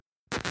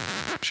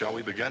Shall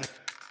we begin?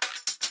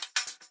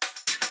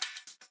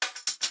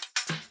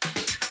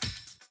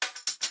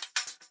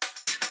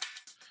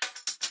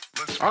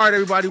 All right,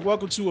 everybody,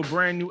 welcome to a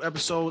brand new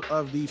episode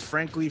of the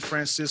Frankly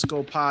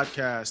Francisco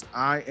podcast.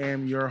 I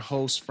am your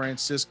host,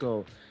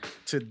 Francisco.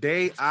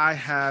 Today, I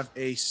have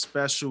a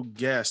special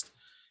guest.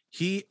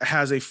 He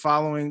has a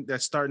following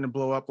that's starting to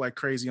blow up like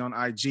crazy on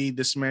IG.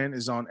 This man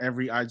is on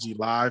every IG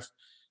live,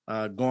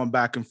 going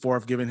back and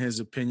forth, giving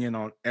his opinion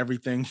on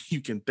everything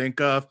you can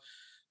think of.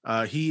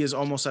 He is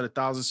almost at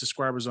 1,000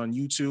 subscribers on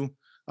YouTube.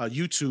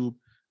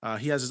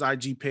 He has his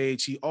IG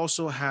page. He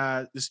also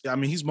has this. I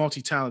mean, he's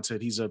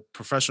multi-talented. He's a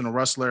professional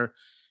wrestler.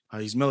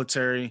 He's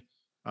military.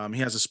 He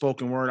has a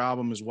spoken word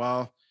album as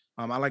well.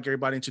 I'd like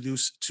everybody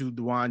introduced to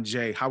Dwan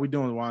J. How we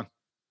doing, Dwan?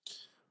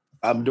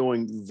 I'm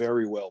doing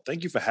very well.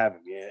 Thank you for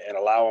having me and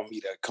allowing me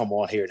to come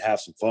on here and have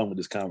some fun with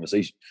this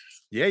conversation.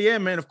 Yeah,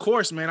 man. Of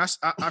course, man.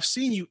 I've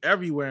seen you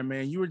everywhere,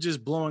 man. You were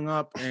just blowing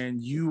up,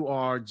 and you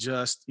are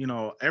just,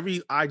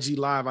 every IG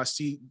live I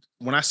see.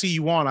 When I see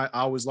you on, I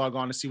always log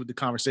on to see what the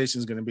conversation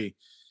is going to be,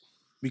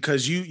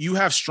 because you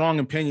have strong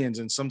opinions,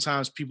 and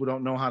sometimes people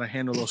don't know how to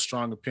handle those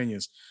strong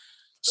opinions.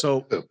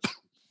 So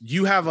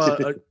you have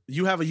a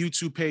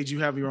YouTube page,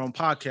 you have your own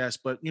podcast,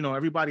 but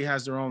everybody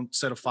has their own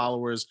set of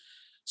followers.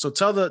 So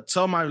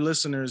tell my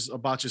listeners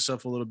about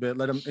yourself a little bit.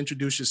 Let them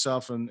introduce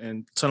yourself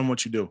and tell them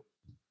what you do.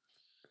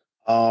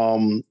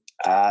 I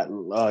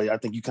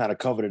think you kind of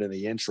covered it in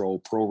the intro.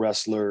 Pro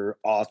wrestler,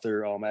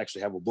 author. I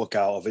actually have a book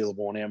out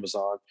available on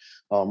Amazon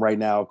right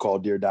now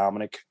called Dear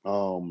Dominic.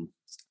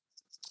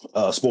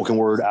 Spoken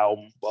word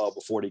album,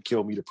 Before They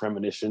Kill Me, The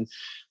Premonition.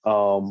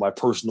 My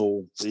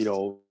personal,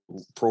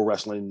 pro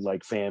wrestling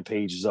like fan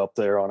page is up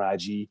there on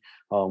IG.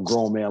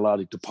 Grown Man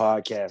Logic, the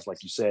podcast,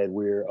 like you said,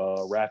 we're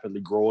rapidly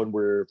growing.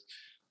 We're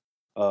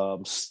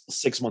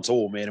 6 months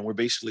old, man, and we're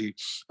basically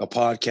a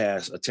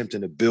podcast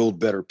attempting to build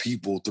better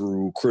people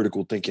through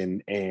critical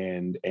thinking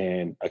and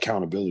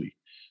accountability.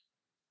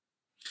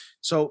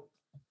 So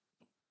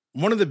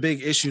one of the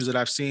big issues that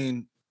I've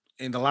seen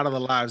in a lot of the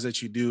lives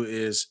that you do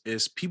is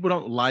people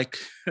don't like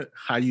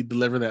how you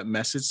deliver that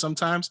message.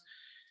 Sometimes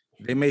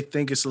they may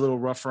think it's a little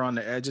rougher on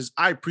the edges.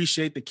 I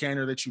appreciate the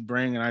candor that you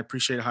bring, and I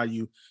appreciate how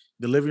you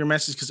deliver your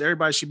message, because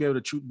everybody should be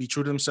able to be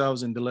true to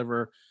themselves and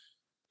deliver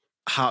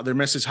how their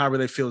message however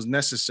they feel is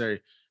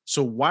necessary.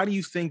 So why do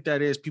you think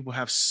that is? People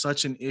have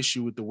such an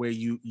issue with the way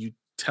you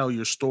tell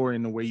your story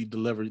and the way you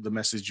deliver the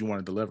message you want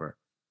to deliver.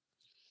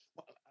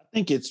 I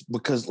think it's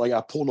because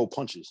I pull no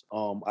punches.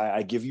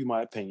 I give you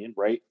my opinion,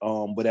 right?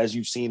 But as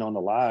you've seen on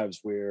the lives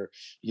where,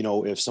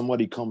 if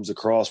somebody comes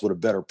across with a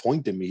better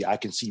point than me, I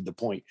can see the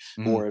point.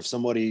 Or if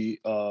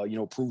somebody,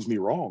 proves me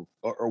wrong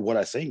or what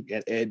I think.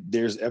 And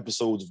there's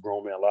episodes of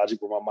Grown Man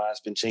Logic where my mind's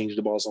been changed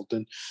about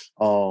something.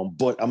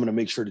 But I'm going to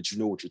make sure that you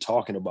know what you're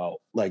talking about,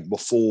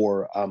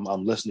 before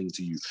I'm listening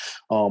to you.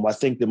 I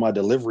think that my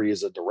delivery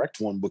is a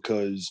direct one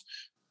because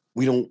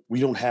we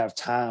don't have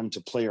time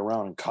to play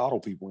around and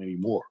coddle people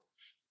anymore.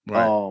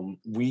 Right.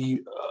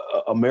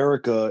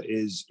 America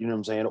is,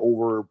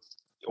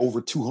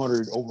 over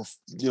 200,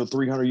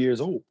 300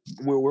 years old.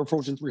 We're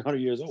approaching 300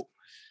 years old.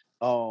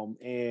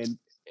 And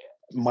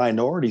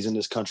minorities in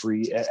this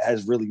country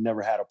has really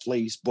never had a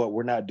place, but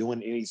we're not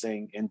doing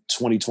anything in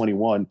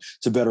 2021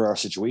 to better our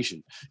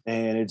situation.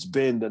 And it's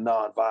been the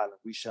nonviolent,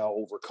 we shall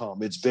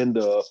overcome. It's been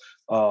the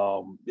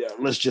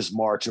let's just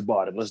march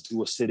about it. Let's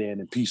do a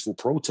sit-in and peaceful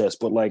protest.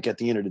 But at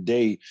the end of the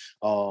day,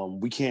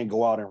 we can't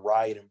go out and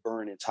riot and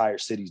burn entire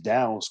cities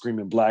down,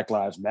 screaming Black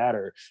Lives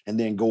Matter, and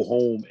then go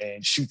home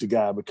and shoot the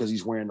guy because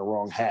he's wearing the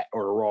wrong hat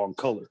or the wrong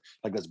color.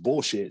 That's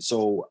bullshit.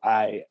 So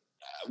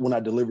when I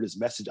deliver this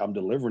message, I'm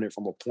delivering it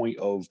from a point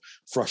of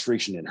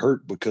frustration and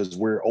hurt, because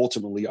we're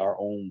ultimately our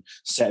own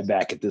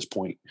setback at this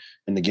point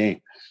in the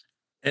game.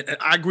 And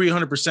I agree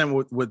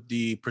 100% with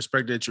the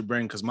perspective that you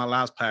bring, because my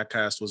last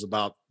podcast was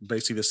about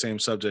basically the same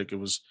subject. It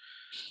was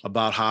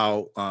about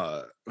how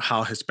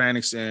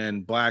Hispanics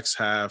and Blacks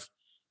have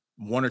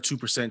 1 or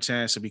 2%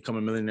 chance of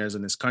becoming millionaires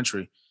in this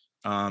country.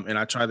 And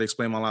I tried to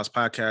explain my last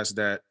podcast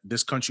that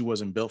this country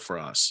wasn't built for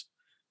us.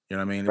 You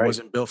know what I mean? It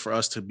wasn't built for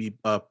us to be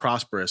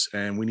prosperous,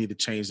 and we need to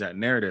change that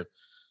narrative.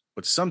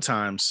 But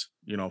sometimes,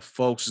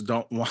 folks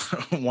don't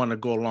want to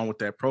go along with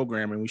that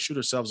program, and we shoot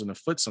ourselves in the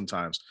foot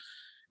sometimes.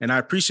 And I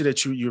appreciate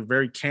that you're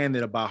very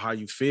candid about how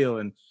you feel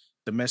and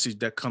the message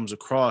that comes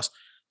across.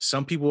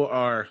 Some people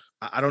are,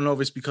 I don't know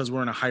if it's because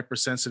we're in a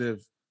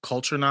hypersensitive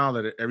culture now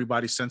that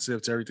everybody's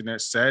sensitive to everything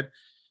that's said.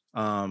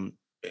 I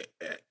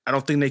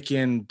don't think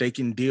they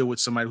can deal with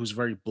somebody who's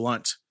very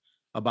blunt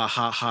about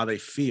how they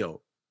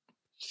feel.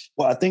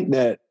 Well, I think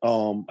that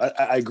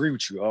I agree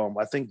with you.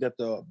 I think that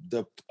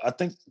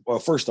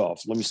first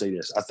off, let me say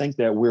this. I think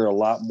that we're a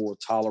lot more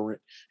tolerant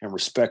and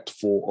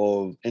respectful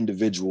of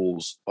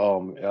individuals.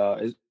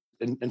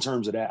 In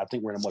terms of that, I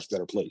think we're in a much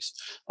better place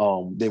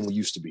than we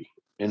used to be.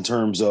 In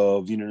terms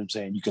of, you know what I'm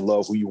saying, you can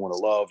love who you want to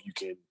love. You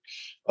can,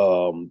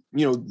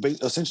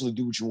 essentially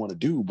do what you want to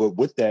do. But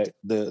with that,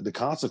 the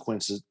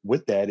consequences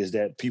with that is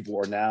that people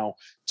are now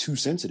too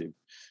sensitive,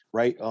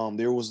 right?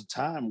 There was a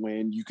time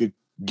when you could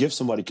give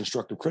somebody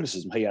constructive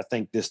criticism. Hey, I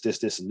think this,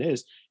 and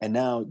this. And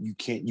now you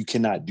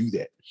cannot do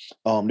that.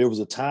 There was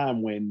a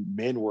time when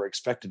men were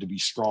expected to be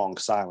strong,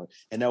 silent,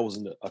 and that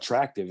wasn't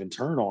attractive and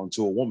turn on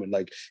to a woman.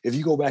 Like if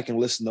you go back and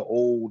listen to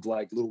old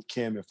like Little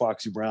Kim and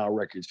Foxy Brown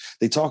records,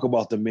 they talk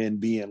about the men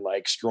being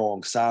like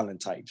strong,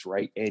 silent types,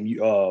 right? And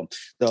the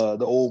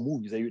old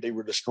movies, they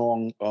were the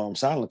strong,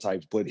 silent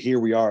types. But here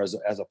we are as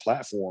a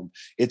platform.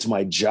 It's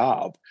my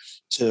job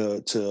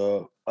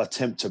to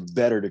attempt to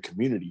better the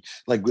community.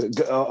 Like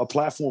a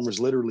platform is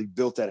literally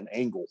built at an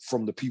angle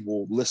from the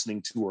people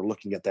listening to or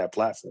looking at that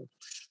platform,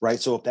 right?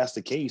 So if that's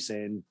the case,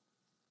 and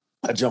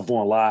I jump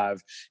on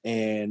live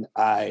and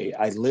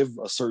I live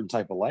a certain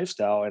type of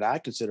lifestyle, and I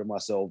consider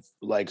myself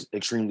like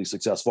extremely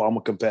successful. I'm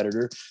a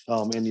competitor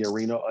in the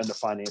arena, in the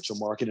financial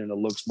market, in the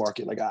looks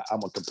market. Like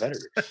I'm a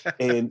competitor,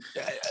 and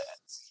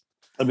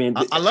I mean,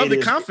 I love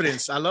the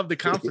confidence. I love the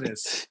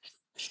confidence.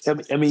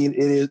 I mean, it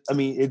is. I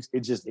mean,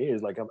 it just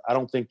is. Like, I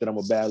don't think that I'm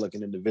a bad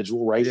looking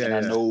individual, right? Yeah, and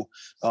I know,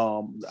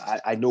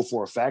 I know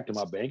for a fact that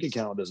my bank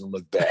account doesn't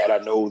look bad. I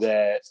know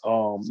that, you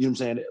know what I'm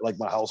saying? Like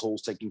my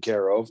household's taken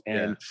care of,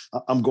 and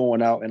I'm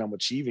going out and I'm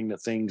achieving the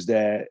things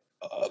that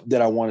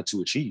I wanted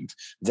to achieve,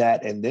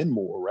 that and then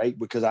more, right?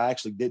 Because I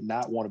actually did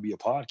not want to be a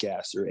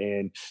podcaster,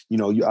 and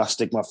I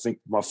stick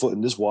my foot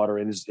in this water,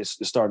 and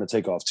it's starting to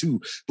take off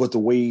too. But the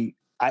way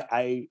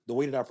the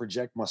way that I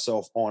project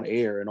myself on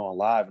air and on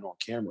live and on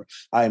camera,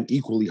 I am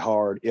equally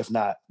hard, if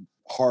not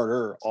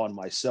harder, on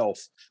myself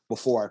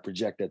before I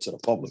project that to the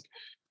public.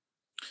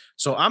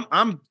 So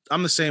I'm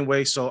the same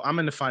way. So I'm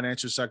in the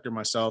financial sector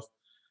myself.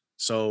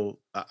 So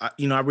I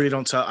really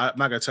don't tell. I'm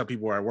not gonna tell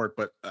people where I work,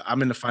 but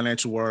I'm in the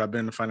financial world. I've been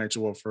in the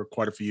financial world for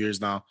quite a few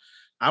years now.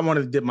 I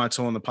wanted to dip my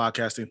toe in the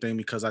podcasting thing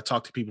because I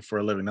talk to people for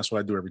a living. That's what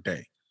I do every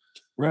day.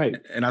 Right.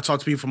 And I talk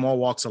to people from all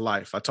walks of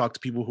life. I talk to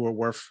people who are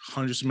worth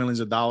hundreds of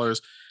millions of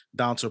dollars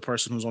down to a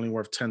person who's only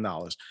worth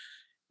 $10.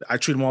 I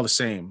treat them all the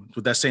same,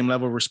 with that same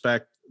level of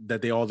respect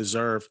that they all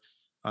deserve.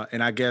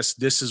 And I guess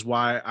this is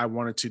why I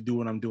wanted to do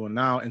what I'm doing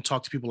now and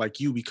talk to people like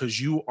you, because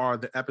you are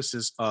the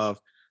emphasis of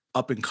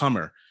up and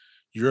comer.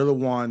 You're the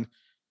one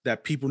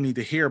that people need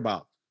to hear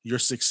about, your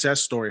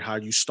success story, how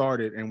you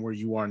started and where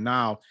you are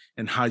now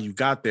and how you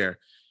got there.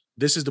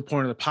 This is the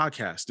point of the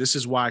podcast. This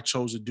is why I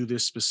chose to do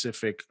this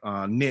specific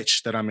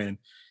niche that I'm in,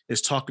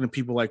 is talking to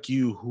people like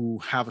you who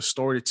have a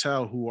story to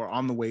tell, who are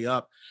on the way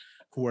up,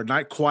 who are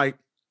not quite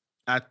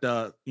at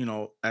the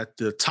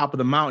top of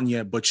the mountain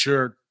yet, but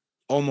you're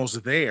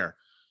almost there.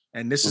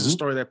 And this is a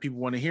story that people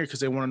want to hear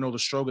because they want to know the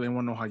struggle. They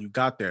want to know how you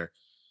got there.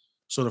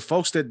 So the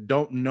folks that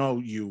don't know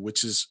you,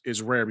 which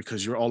is rare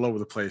because you're all over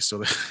the place. So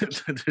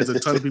there's a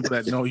ton of people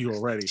that know you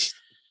already.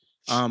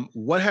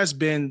 What has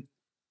been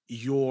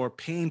your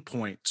pain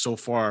point so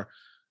far,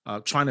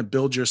 trying to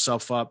build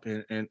yourself up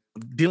and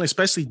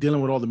especially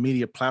dealing with all the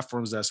media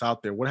platforms that's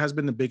out there? What has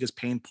been the biggest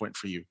pain point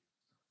for you?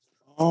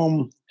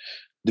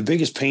 The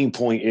biggest pain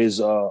point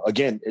is,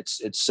 again,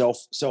 it's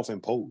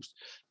self-imposed.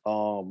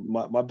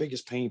 My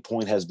biggest pain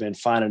point has been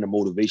finding the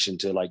motivation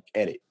to like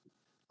edit,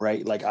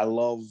 right? Like I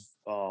love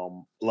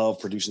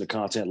producing the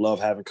content, love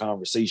having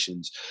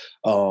conversations,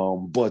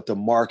 but the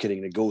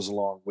marketing that goes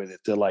along with it,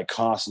 they're like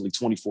constantly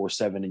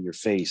 24/7 in your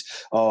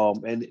face,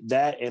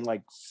 and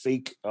like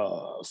fake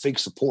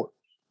support.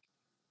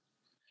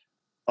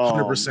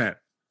 100%.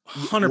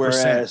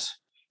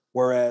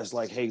 Whereas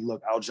like, hey,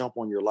 look, I'll jump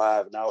on your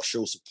live and I'll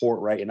show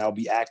support, right? And I'll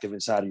be active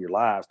inside of your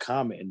live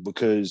commenting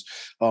because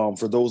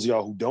for those of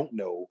y'all who don't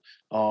know,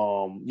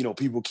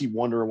 people keep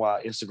wondering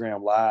why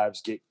Instagram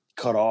lives get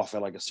cut off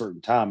at like a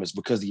certain time. It's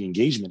because the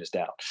engagement is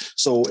down.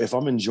 So if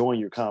I'm enjoying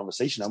your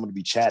conversation, I'm going to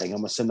be chatting. I'm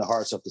going to send the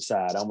hearts up the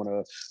side. I'm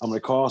going to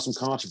cause some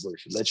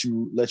controversy, let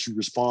you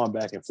respond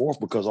back and forth,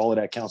 because all of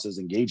that counts as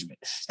engagement.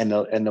 And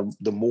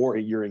the more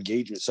your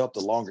engagement's up, the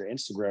longer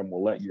Instagram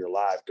will let your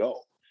live go.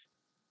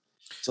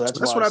 So that's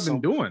what I've been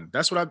doing.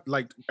 That's what I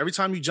like. Every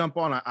time you jump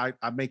on, I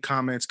make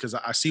comments because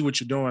I see what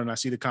you're doing and I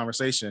see the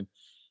conversation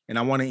and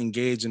I want to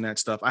engage in that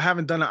stuff. I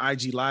haven't done an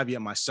IG live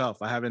yet myself.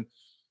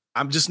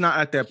 I'm just not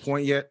at that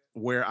point yet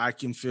where I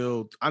can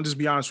feel, I'm just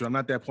be honest with you, I'm not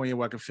at that point yet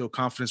where I can feel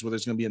confidence where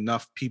there's going to be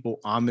enough people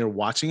on there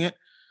watching it.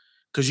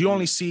 Because you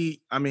only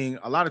see, a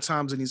lot of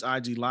times in these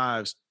IG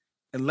lives,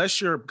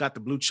 unless you're got the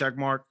blue check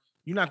mark,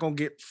 you're not going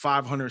to get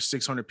 500,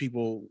 600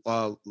 people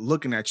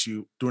looking at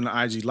you during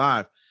the IG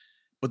live.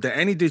 But the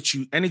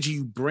energy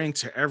you bring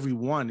to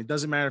everyone, it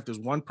doesn't matter if there's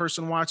one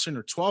person watching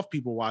or 12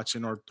 people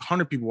watching or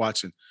 100 people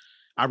watching.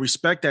 I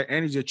respect that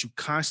energy that you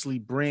constantly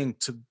bring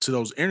to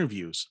those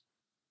interviews.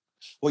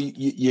 Well,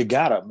 you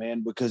gotta,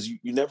 man, because you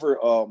never.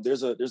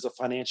 There's a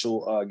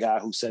financial guy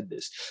who said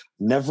this: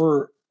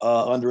 never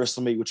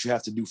underestimate what you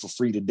have to do for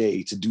free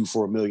today to do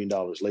for $1 million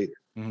later.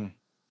 Mm-hmm.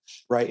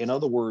 Right. In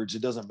other words,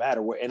 it doesn't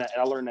matter. And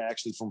I learned that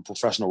actually from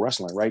professional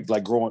wrestling, right?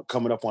 Like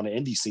coming up on the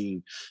indie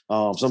scene,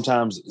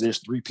 sometimes there's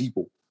 3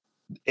 people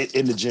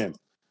in the gym,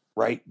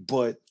 right?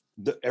 But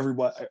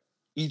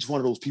each one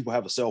of those people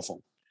have a cell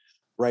phone,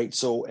 right?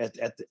 So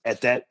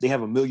at that, they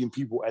have a million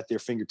people at their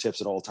fingertips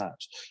at all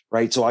times,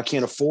 right? So I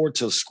can't afford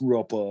to screw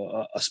up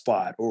a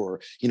spot or,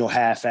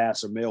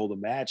 half-ass or mail the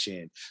match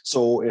in.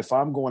 So if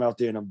I'm going out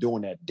there and I'm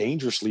doing that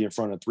dangerously in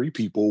front of 3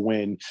 people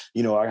when,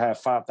 I have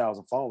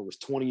 5,000 followers,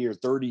 20 or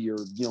 30 or,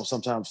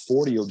 sometimes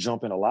 40 will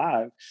jump in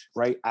alive,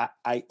 right?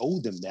 I owe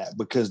them that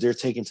because they're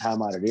taking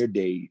time out of their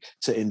day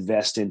to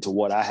invest into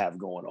what I have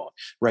going on,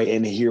 right?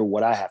 And to hear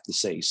what I have to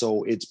say.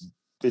 So it's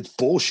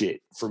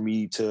bullshit for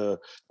me to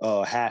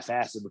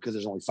half-ass it because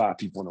there's only 5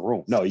 people in the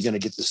room. No, you're going to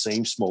get the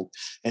same smoke.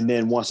 And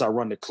then once I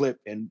run the clip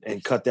and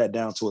cut that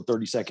down to a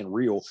 30-second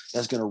reel,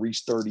 that's going to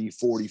reach 30,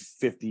 40,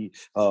 50,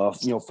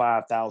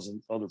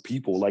 5,000 other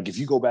people. Like if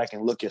you go back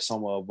and look at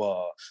some of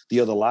the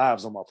other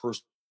lives on my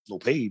personal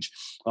page,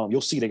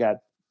 you'll see they got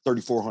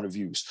 3,400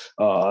 views,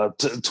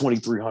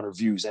 2,300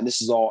 views. And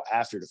this is all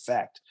after the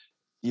fact.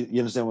 You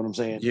understand what I'm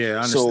saying? Yeah,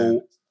 I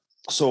understand.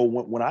 So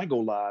when I go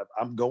live,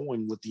 I'm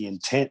going with the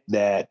intent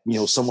that,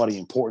 somebody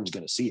important is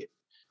going to see it.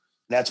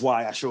 That's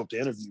why I show up to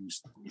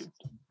interviews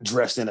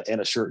dressed in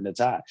a shirt and a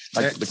tie.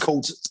 Like the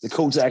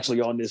coat's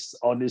actually on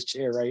this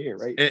chair right here,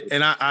 right?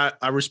 And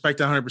I respect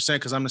that 100%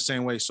 because I'm the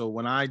same way. So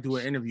when I do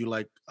an interview,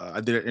 like I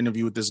did an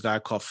interview with this guy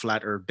called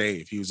Flat Earth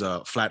Dave. He was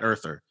a flat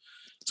earther.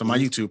 It's on my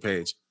YouTube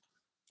page.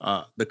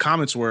 The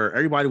comments were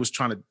everybody was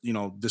trying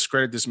to,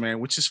 discredit this man,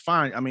 which is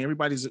fine. I mean,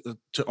 everybody's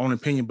to own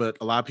opinion, but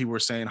a lot of people were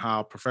saying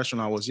how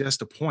professional I was. Yes,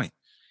 the point.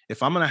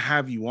 If I'm going to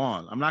have you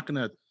on, I'm not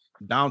going to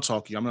down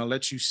talk you. I'm going to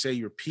let you say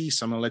your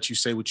piece. I'm going to let you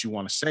say what you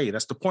want to say.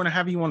 That's the point of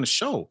having you on the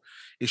show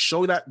is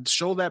show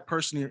that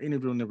person you're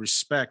interviewing the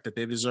respect that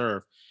they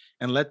deserve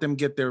and let them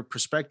get their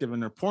perspective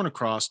and their point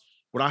across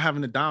without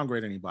having to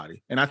downgrade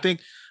anybody. And I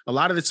think a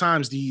lot of the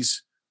times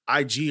these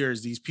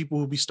IGers, these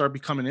people who start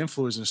becoming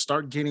influencers and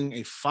start getting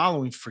a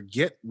following,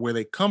 forget where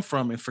they come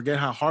from and forget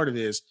how hard it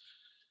is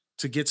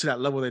to get to that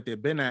level that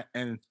they've been at.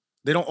 And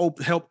they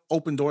don't help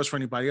open doors for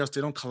anybody else.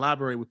 They don't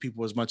collaborate with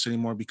people as much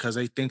anymore because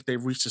they think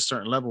they've reached a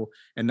certain level.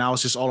 And now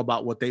it's just all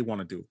about what they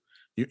want to do.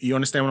 You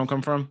understand where I'm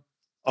coming from?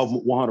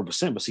 Oh,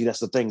 100%. But see, that's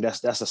the thing.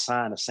 That's a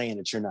sign of saying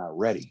that you're not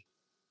ready.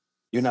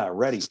 You're not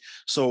ready.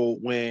 So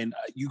when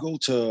you go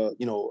to,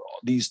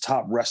 these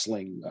top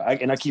wrestling, I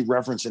keep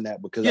referencing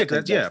that because I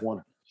think that's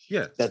one.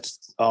 Yeah,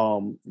 that's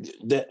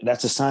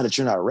that's a sign that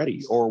you're not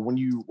ready. Or when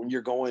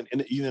you're going,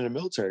 and even in the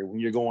military, when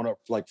you're going up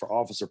like for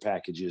officer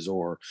packages,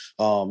 or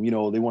they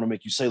want to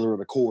make you sailor of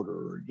the quarter,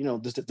 or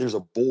there's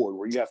a board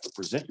where you have to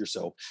present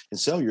yourself and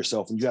sell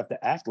yourself, and you have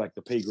to act like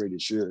the pay grade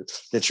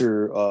that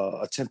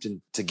you're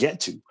attempting to get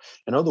to.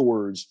 In other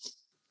words,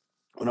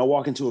 when I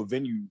walk into a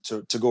venue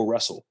to go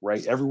wrestle,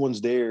 right?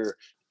 Everyone's there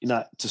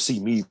not to see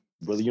me,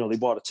 but they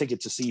bought a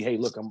ticket to see, hey,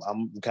 look,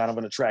 I'm kind of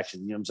an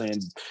attraction. You know what I'm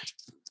saying?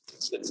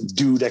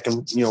 Dude that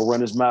can,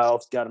 run his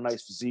mouth, got a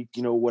nice physique,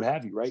 what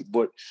have you, right?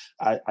 But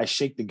I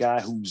shake the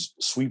guy who's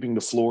sweeping the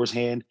floor's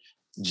hand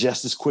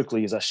just as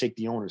quickly as I shake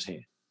the owner's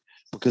hand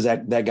because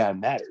that guy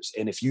matters.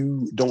 And if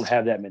you don't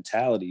have that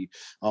mentality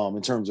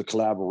in terms of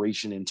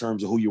collaboration, in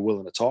terms of who you're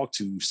willing to talk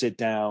to, sit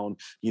down,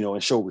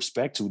 and show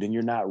respect to, then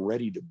you're not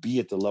ready to be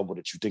at the level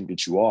that you think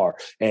that you are.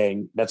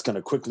 And that's going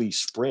to quickly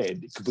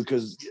spread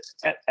because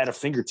at a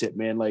fingertip,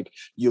 man, like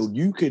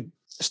you could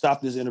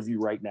stop this interview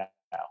right now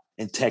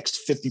and text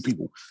 50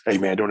 people, hey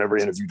man, don't ever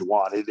interview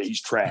Dewan.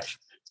 He's trash.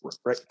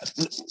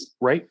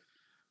 Right?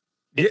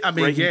 Yeah, I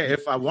mean, yeah,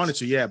 if I wanted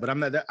to, yeah, but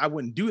I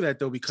wouldn't do that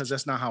though, because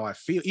that's not how I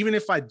feel. Even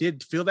if I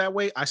did feel that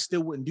way, I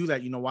still wouldn't do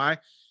that. You know why?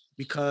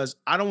 Because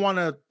I don't want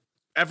to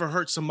ever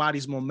hurt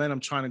somebody's momentum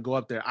trying to go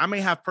up there. I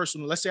may have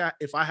let's say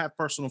if I have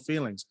personal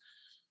feelings,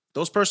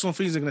 those personal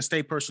feelings are going to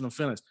stay personal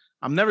feelings.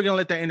 I'm never going to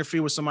let that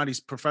interfere with somebody's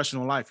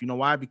professional life. You know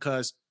why?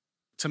 Because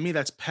to me,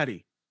 that's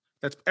petty.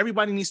 That's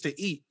everybody needs to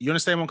eat. You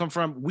understand where I'm coming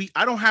from?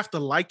 I don't have to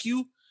like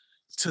you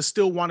to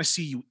still want to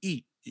see you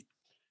eat.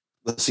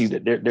 Let's see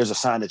that there's a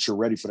sign that you're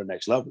ready for the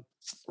next level,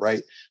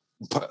 right?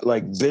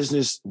 Like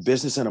business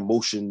and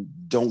emotion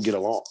don't get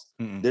along.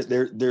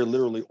 They're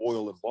literally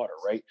oil and butter,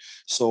 right?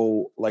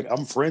 So like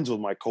I'm friends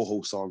with my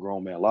co-host on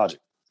Grown Man Logic,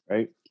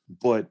 right?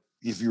 But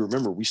if you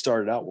remember, we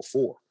started out with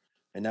 4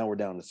 and now we're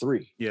down to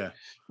 3. Yeah.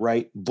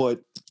 Right.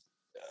 But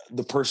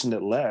the person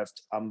that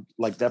left, I'm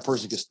like, that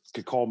person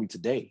could call me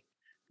today.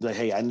 Like,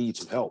 hey, I need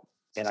some help.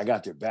 And I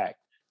got their back.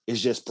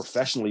 It's just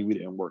professionally, we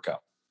didn't work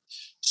out.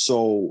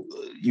 So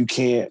you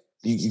can't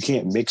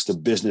mix the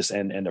business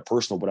and the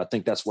personal, but I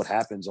think that's what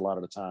happens a lot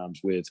of the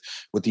times with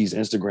these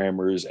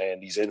Instagrammers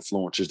and these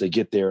influencers. They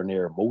get there and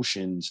their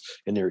emotions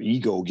and their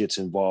ego gets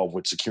involved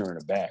with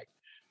securing a bag.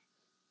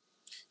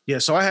 Yeah.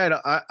 So I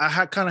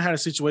had kind of had a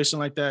situation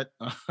like that.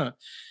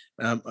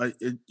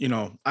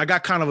 I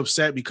got kind of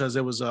upset because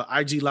there was a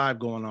IG live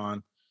going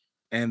on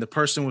and the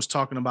person was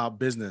talking about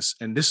business,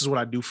 and this is what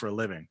I do for a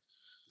living.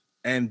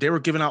 And they were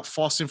giving out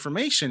false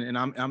information, and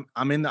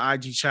I'm in the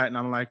IG chat, and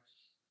I'm like,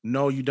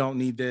 no, you don't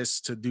need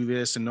this to do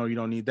this, and no, you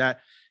don't need that.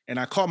 And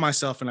I caught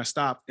myself and I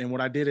stopped. And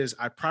what I did is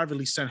I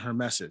privately sent her a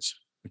message.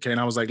 Okay. And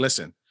I was like,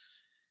 listen,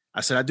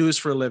 I said, I do this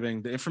for a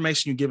living. The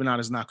information you're giving out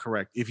is not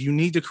correct. If you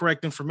need the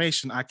correct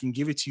information, I can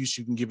give it to you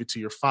so you can give it to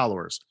your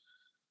followers.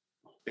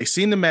 They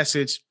seen the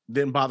message,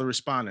 didn't bother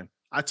responding.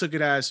 I took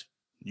it as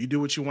you do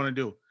what you want to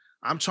do.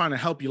 I'm trying to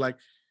help you, like,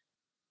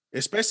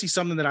 especially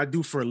something that I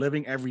do for a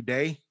living every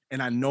day.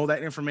 And I know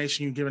that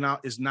information you're giving out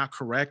is not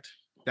correct.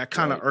 That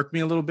kind of irked me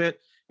a little bit.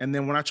 And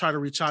then when I try to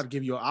reach out to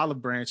give you an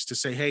olive branch to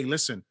say, hey,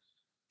 listen,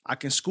 I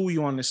can school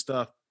you on this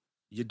stuff,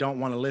 you don't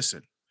want to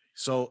listen.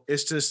 So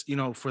it's just,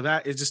 for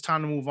that, it's just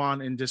time to move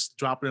on and just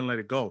drop it and let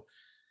it go.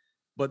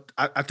 But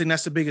I think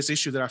that's the biggest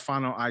issue that I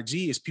find on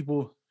IG is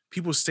people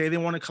say they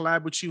want to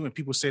collab with you and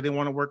people say they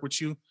want to work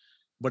with you,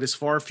 but it's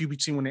far few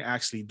between when they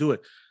actually do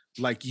it.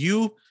 Like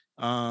you,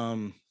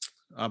 Brandon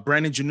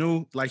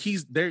Janu, like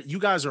he's there. You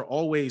guys are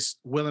always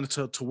willing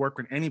to work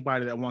with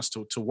anybody that wants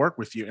to work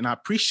with you. And I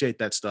appreciate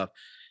that stuff.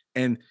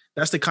 And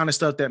that's the kind of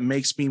stuff that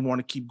makes me want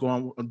to keep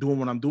going, doing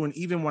what I'm doing,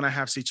 even when I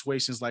have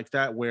situations like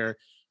that where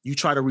you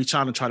try to reach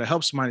out and try to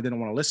help somebody, they don't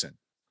want to listen.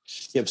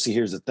 Yep. See,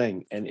 here's the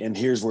thing. And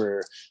here's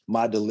where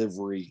my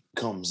delivery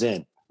comes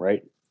in,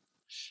 right?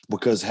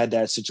 Because had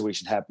that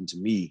situation happened to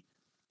me,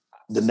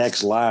 the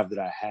next live that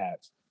I have,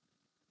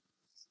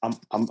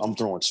 I'm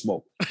throwing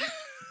smoke.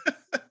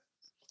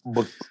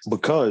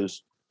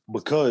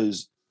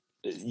 because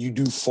you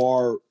do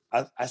far.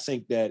 I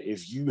think that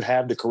if you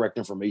have the correct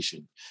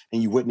information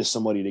and you witness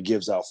somebody that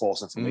gives out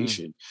false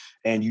information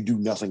and you do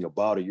nothing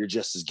about it, you're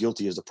just as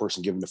guilty as the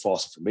person giving the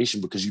false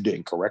information because you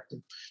didn't correct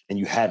them and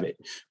you have it,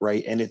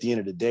 right? And at the end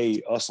of the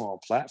day, us on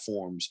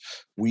platforms,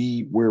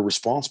 we're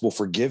responsible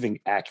for giving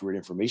accurate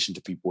information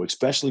to people,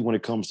 especially when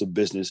it comes to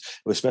business,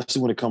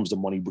 especially when it comes to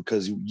money,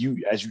 because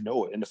you, as you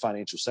know, in the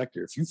financial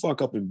sector, if you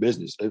fuck up in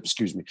business, if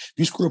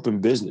you screw up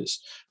in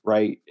business,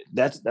 right,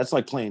 that's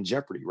like playing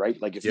Jeopardy,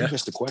 right? Like if you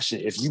miss the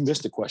question,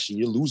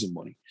 you're losing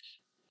money,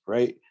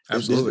 right?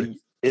 Absolutely.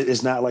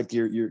 It's not like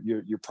your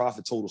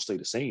profit total stay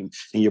the same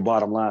and your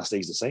bottom line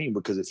stays the same,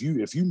 because if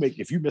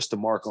you miss the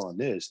mark on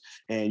this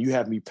and you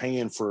have me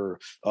paying for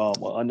an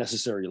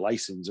unnecessary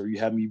license, or you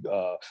have me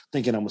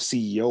thinking I'm a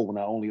CEO when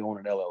I only own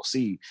an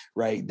LLC,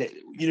 right?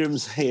 You know what I'm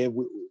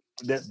saying?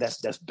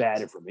 That's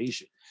bad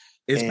information.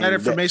 It's bad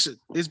information.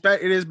 It's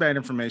bad. It is bad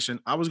information.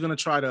 I was going to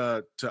try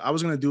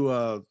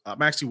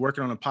I'm actually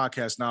working on a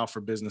podcast now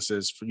for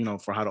businesses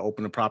for how to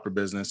open a proper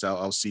business,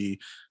 LLC,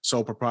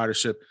 sole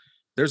proprietorship.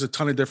 There's a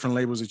ton of different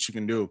labels that you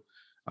can do.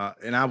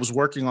 And I was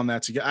working on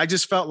that I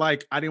just felt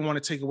like I didn't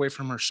want to take away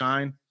from her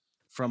shine,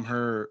 from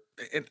her.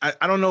 And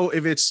I don't know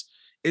if it's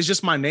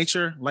just my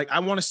nature. Like I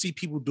want to see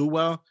people do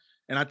well.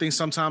 And I think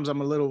sometimes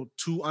I'm a little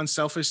too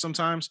unselfish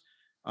sometimes.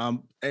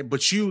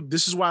 But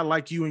this is why I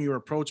like you and your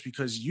approach,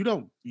 because you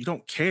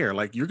don't care.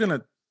 Like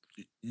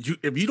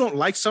if you don't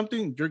like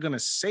something, you're gonna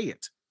say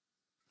it.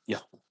 Yeah.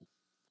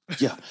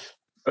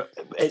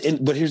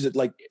 But here's it.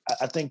 Like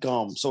I think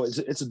so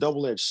it's a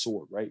double-edged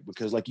sword, right?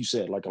 Because like you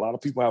said, like a lot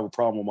of people have a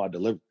problem with my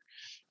delivery,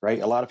 right?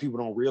 A lot of people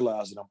don't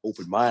realize that I'm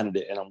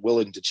open-minded and I'm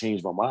willing to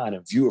change my mind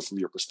and view it from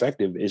your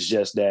perspective. It's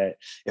just that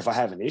if I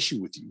have an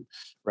issue with you,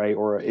 right,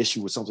 or an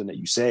issue with something that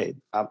you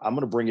said, I'm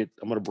gonna bring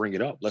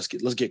it up. Let's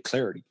get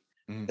clarity.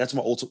 That's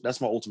my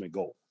ultimate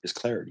goal, is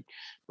clarity,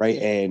 right?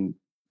 And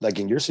like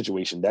in your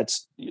situation,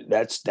 that's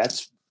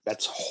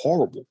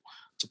horrible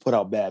to put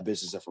out bad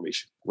business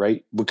information,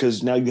 right?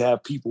 Because now you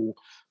have people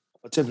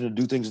attempting to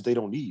do things that they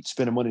don't need,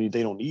 spending money that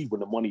they don't need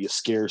when the money is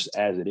scarce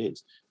as it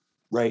is,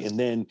 right? And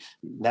then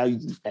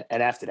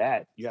after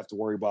that, you have to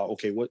worry about,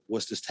 okay,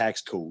 what's this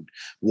tax code?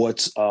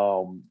 What's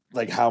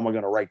like, how am I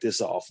going to write this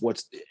off?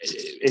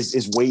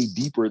 It's way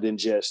deeper than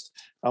just,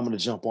 I'm going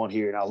to jump on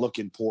here and I look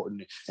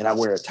important and I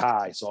wear a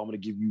tie, so I'm going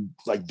to give you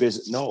like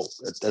business. No,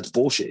 that's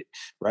bullshit,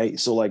 right?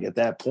 So like at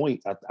that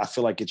point, I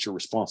feel like it's your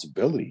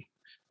responsibility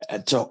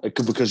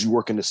because you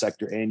work in the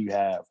sector and you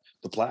have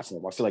the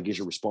platform. I feel like it's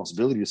your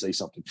responsibility to say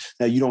something.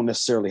 Now you don't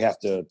necessarily have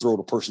to throw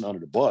the person under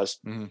the bus.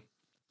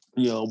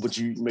 But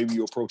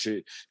you approach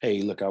it,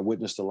 hey, look, I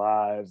witnessed a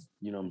live,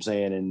 you know what I'm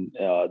saying,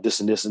 and this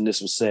and this and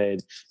this was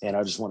said, and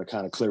I just want to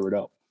kind of clear it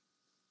up.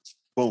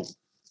 Boom.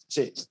 That's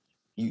it.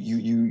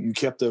 You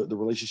kept the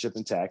relationship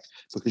intact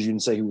because you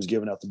didn't say he was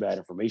giving out the bad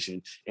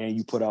information, and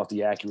you put out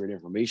the accurate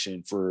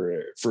information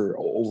for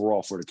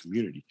overall for the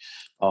community.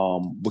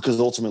 Because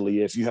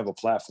ultimately, if you have a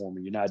platform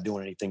and you're not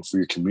doing anything for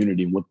your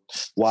community,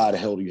 why the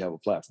hell do you have a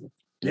platform?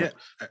 Yeah,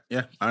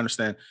 I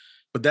understand.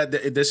 But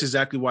this is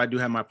exactly why I do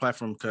have my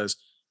platform, because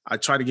I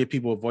try to give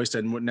people a voice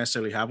that wouldn't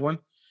necessarily have one,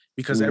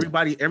 because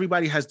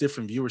everybody has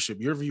different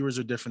viewership. Your viewers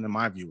are different than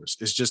my viewers.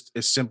 It's just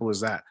as simple as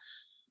that.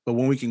 But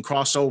when we can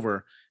cross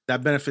over,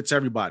 that benefits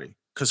everybody,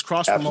 because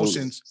cross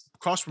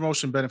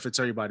promotion benefits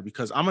everybody,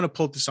 because I'm going to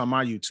put this on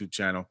my YouTube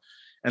channel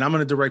and I'm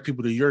going to direct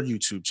people to your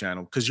YouTube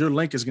channel, because your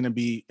link is going to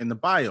be in the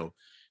bio,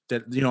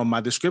 that,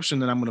 my description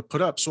that I'm going to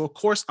put up. So of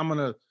course I'm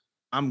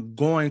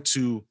going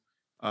to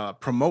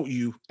promote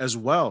you as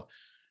well.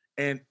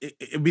 And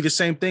it'd be the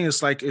same thing.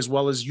 It's like, as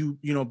well as be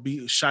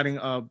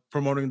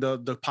promoting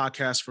the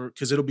podcast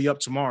because it'll be up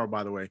tomorrow,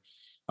 by the way,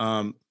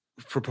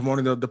 for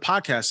promoting the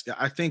podcast.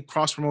 I think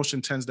cross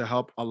promotion tends to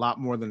help a lot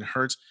more than it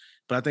hurts.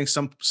 But I think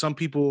some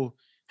people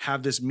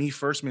have this me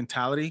first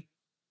mentality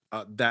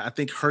that I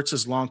think hurts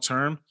us long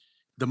term.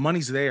 The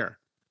money's there.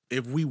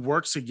 if we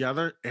work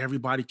together,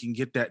 everybody can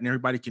get that and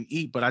everybody can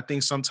eat. But I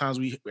think sometimes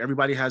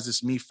everybody has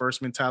this me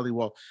first mentality.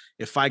 Well,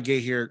 if I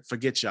get here,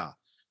 forget y'all.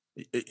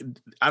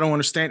 I don't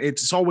understand.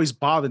 It's always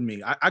bothered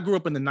me. I grew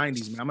up in the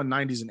 90s, man. I'm a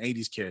 90s and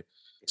 80s kid.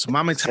 So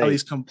my mentality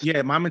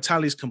my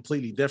mentality is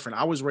completely different.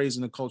 I was raised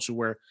in a culture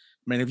where,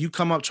 man, if you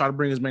come up, try to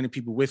bring as many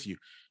people with you.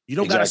 You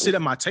don't got to sit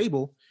at my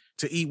table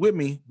to eat with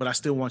me, but I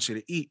still want you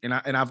to eat. And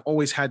I've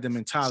always had the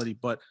mentality,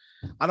 but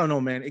I don't know,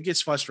 man. It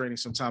gets frustrating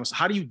sometimes.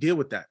 How do you deal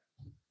with that?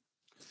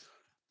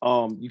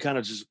 You kind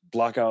of just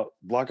block out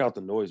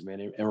the noise,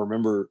 man, and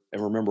remember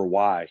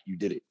why you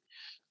did it.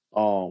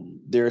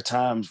 There are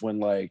times when,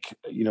 like,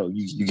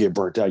 you get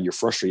burnt out, you're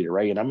frustrated,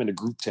 right? And I'm in a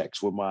group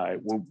text with my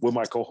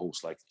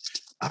co-host, like,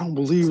 I don't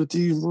believe with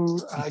these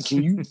moves.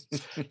 Can you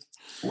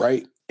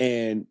right?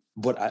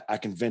 But I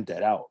can vent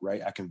that out,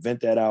 right? I can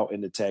vent that out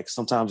in the text.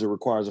 Sometimes it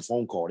requires a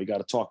phone call. They got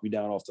to talk me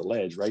down off the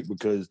ledge, right?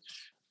 Because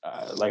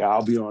like,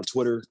 I'll be on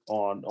Twitter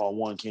on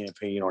one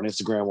campaign, on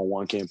Instagram on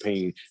one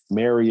campaign,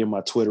 Mary in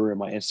my Twitter and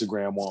my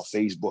Instagram on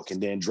Facebook,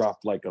 and then drop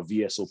like a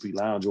VSOP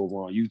Lounge over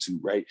on YouTube,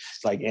 right?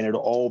 Like, and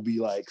it'll all be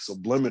like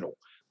subliminal.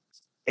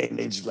 And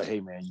they just like, hey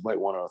man, you might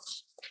want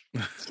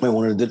to,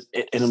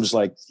 and I'm just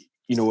like,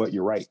 you know what,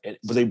 you're right.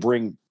 But they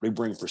bring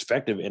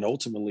perspective, and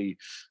ultimately,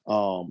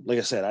 like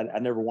I said, I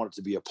never wanted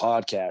to be a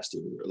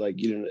podcaster,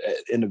 like,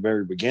 in the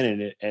very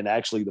beginning. And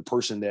actually, the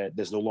person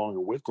that's no longer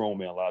with Grown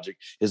Man Logic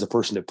is the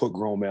person that put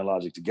Grown Man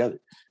Logic together.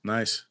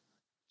 Nice,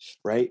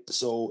 right?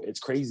 So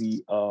it's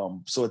crazy.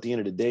 So at the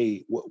end of the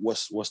day,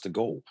 what's the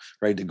goal,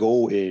 right? The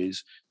goal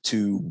is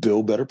to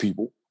build better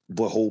people,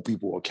 but hold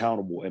people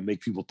accountable and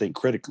make people think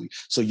critically.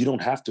 So you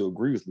don't have to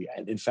agree with me.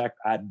 And in fact,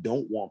 I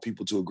don't want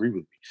people to agree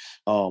with me.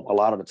 A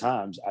lot of the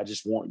times, I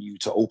just want you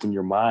to open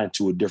your mind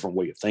to a different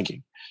way of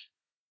thinking.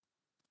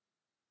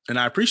 And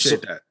I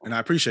appreciate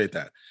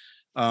that.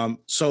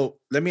 So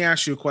let me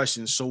ask you a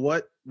question. So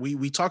what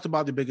we talked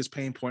about the biggest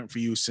pain point for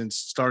you since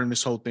starting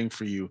this whole thing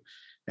for you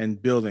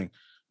and building.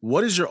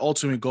 What is your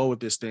ultimate goal with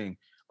this thing?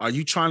 Are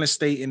you trying to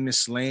stay in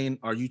this lane?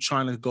 Are you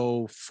trying to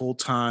go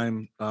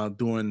full-time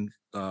doing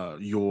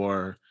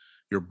your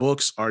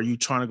books? Are you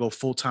trying to go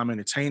full-time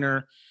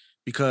entertainer?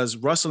 Because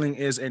wrestling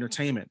is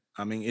entertainment.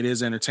 I mean, it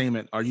is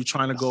entertainment. Are you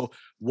trying to go?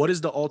 What is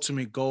the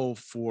ultimate goal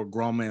for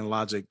Grown Man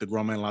Logic, the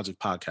Grown Man Logic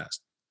podcast?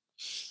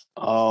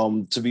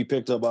 To be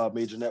picked up by a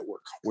major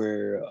network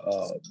where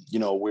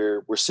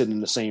we're sitting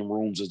in the same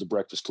rooms as the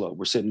Breakfast Club.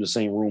 We're sitting in the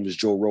same room as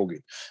Joe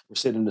Rogan. We're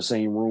sitting in the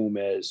same room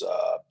as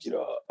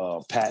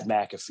Pat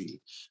McAfee.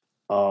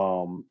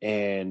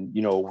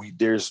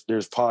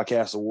 There's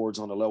podcast awards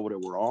on the level that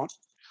we're on,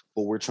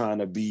 but we're trying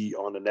to be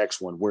on the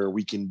next one where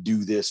we can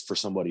do this for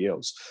somebody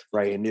else,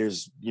 right? And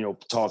there's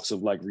talks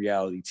of like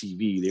reality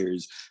TV.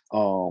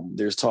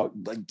 There's talk,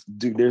 like,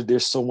 dude,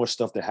 there's so much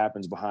stuff that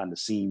happens behind the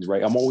scenes,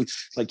 right? I'm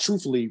always like,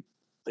 truthfully,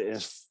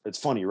 it's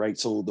funny, right?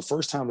 So the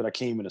first time that I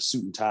came in a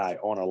suit and tie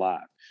on a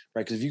live,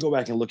 right? Because if you go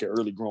back and look at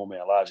early Grown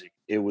Man Logic,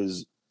 it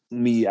was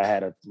me. I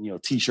had a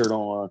t-shirt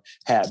on,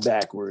 hat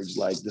backwards,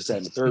 like this, that,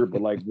 and the third. But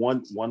like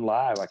one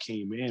live, I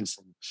came in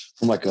from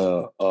like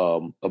a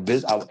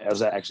business. I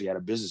was actually at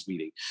a business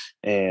meeting,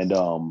 and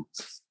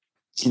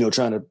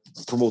trying to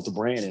promote the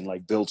brand and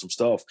like build some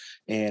stuff.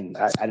 And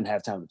I didn't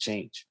have time to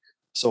change,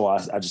 so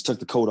I just took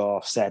the coat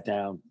off, sat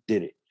down,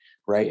 did it,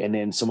 right. And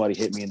then somebody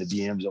hit me in the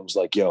DMs and was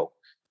like, "Yo,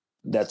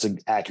 that's an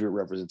accurate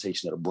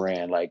representation of the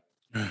brand. Like,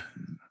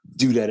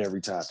 do that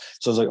every time."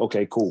 So I was like,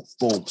 okay, cool,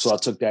 boom. So I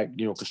took that,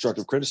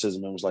 constructive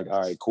criticism and was like,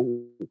 all right,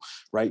 cool,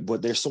 right?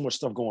 But there's so much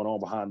stuff going on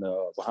behind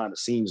the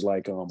scenes.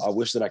 Like, I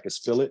wish that I could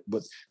spill it,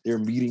 but there are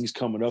meetings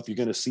coming up. You're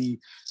gonna see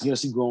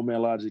Grown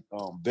Man Logic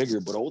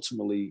bigger, but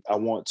ultimately, I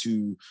want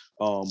to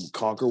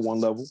conquer one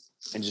level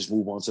and just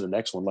move on to the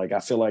next one. Like, I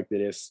feel like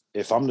that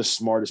if I'm the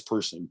smartest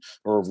person,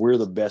 or if we're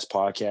the best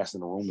podcast in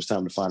the room, it's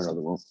time to find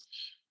another room.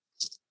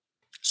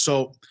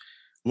 So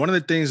one of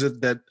the things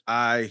that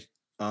I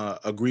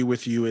agree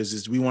with you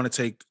is I want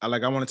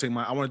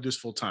to do this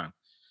full time.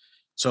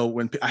 So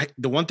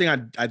the one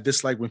thing I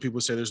dislike when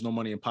people say there's no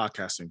money in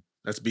podcasting,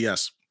 that's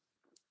BS.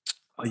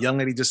 A young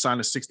lady just signed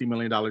a $60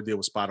 million deal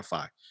with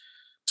Spotify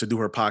to do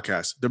her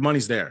podcast. Their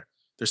money's there.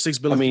 There's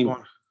 $6 billion.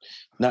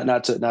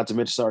 Not to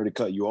mention, sorry to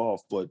cut you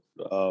off, but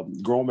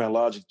Grown Man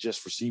Logic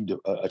just received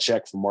a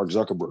check from Mark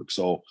Zuckerberg.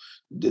 So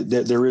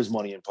there is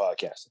money in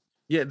podcasting.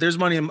 Yeah, there's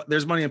money in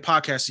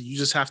podcasting. You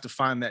just have to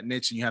find that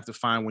niche, and you have to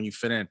find when you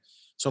fit in.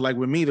 So like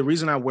with me, the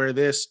reason I wear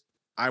this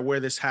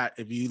hat.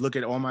 If you look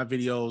at all my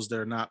videos,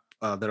 they're not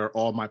that are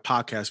all my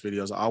podcast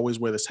videos. I always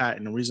wear this hat.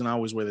 And the reason I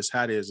always wear this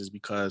hat is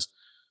because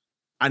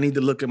I need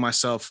to look at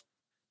myself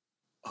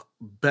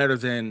better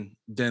than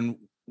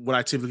what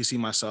I typically see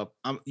myself.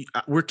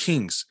 We're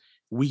kings.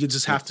 We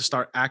just have to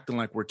start acting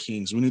like we're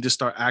kings. We need to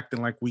start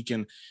acting like we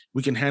can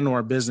handle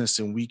our business,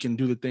 and we can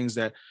do the things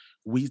that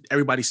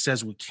everybody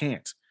says we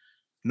can't.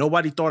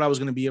 Nobody thought I was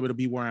going to be able to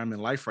be where I'm in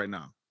life right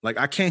now. Like,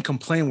 I can't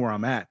complain where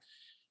I'm at.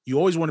 You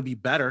always want to be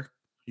better.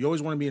 You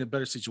always want to be in a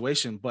better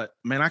situation, but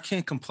man, I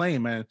can't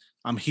complain, man.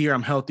 I'm here.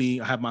 I'm healthy.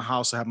 I have my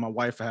house. I have my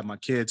wife. I have my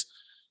kids.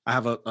 I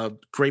have a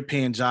great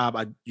paying job.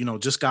 I,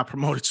 just got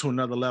promoted to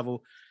another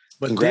level.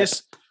 But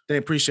Congrats. they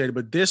appreciate it.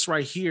 But this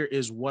right here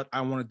is what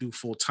I want to do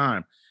full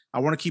time. I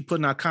want to keep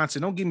putting out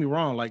content. Don't get me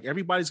wrong. Like,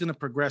 everybody's going to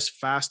progress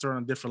faster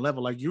on a different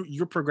level. Like,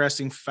 you're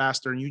progressing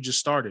faster and you just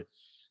started.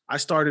 I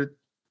started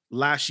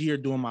last year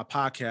doing my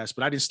podcast,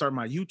 but I didn't start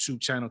my YouTube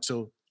channel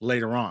till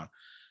later on.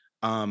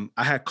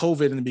 I had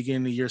COVID in the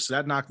beginning of the year, so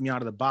that knocked me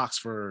out of the box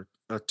for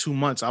 2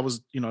 months. I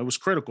was, it was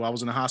critical. I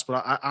was in the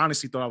hospital. I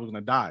honestly thought I was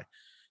going to die.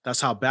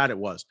 That's how bad it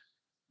was.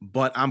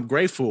 But I'm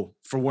grateful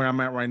for where I'm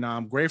at right now.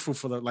 I'm grateful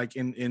for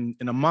in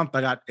a month, I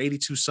got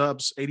 84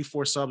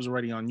 subs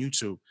already on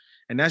YouTube.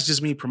 And that's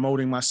just me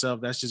promoting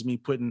myself. That's just me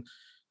putting,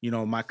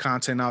 my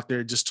content out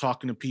there, just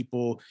talking to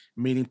people,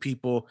 meeting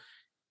people.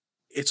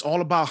 It's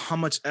all about how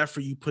much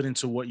effort you put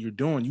into what you're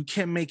doing. You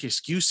can't make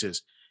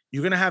excuses.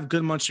 You're going to have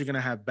good months. You're going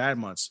to have bad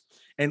months.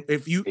 And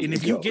if you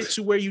get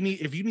to where you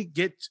need, if you need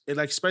get,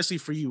 like, especially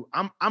for you,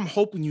 I'm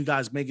hoping you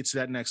guys make it to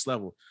that next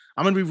level.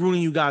 I'm going to be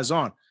rooting you guys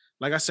on.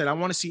 Like I said, I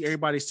want to see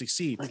everybody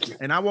succeed,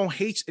 and I won't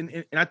hate.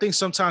 And I think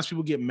sometimes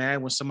people get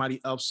mad when somebody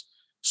else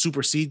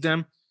supersedes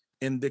them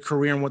in their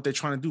career and what they're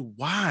trying to do.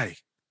 Why?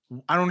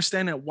 I don't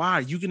understand that. Why?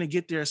 You're going to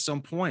get there at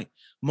some point.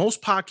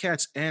 Most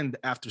podcasts end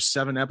after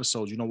 7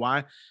 episodes. You know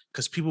why?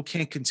 Because people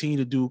can't continue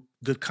to do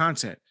good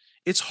content.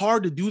 It's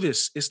hard to do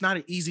this. It's not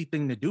an easy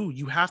thing to do.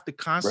 You have to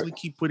constantly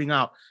keep putting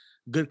out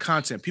good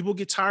content. People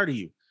get tired of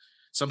you.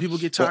 Some people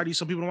get tired of you.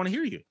 Some people don't want to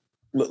hear you.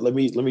 Let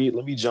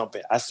me jump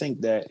in. I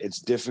think that it's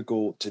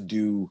difficult to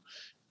do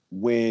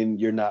when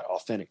you're not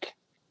authentic,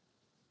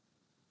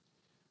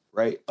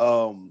 right?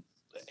 And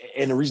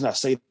the reason I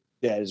say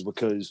that is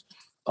because,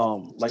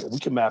 like, we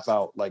can map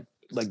out like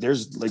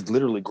there's like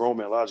literally Grown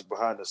Man Logic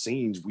behind the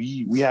scenes.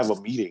 We have a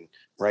meeting,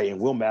 right, and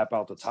we'll map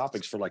out the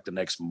topics for like the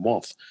next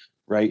month.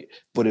 Right.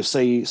 But if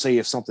say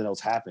if something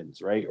else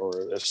happens, right, or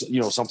if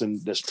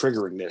something that's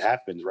triggering that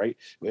happens, right,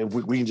 and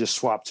we can just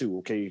swap too.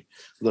 Okay,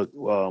 look,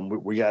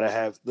 we got to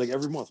have, like,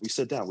 every month we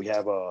sit down, we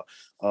have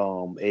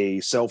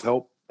a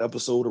self-help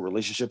episode, a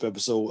relationship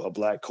episode, a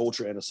Black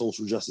culture, and a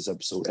social justice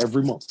episode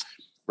every month.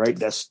 Right.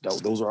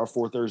 Those are our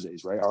 4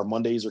 Thursdays. Right. Our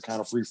Mondays are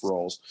kind of free for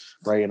alls.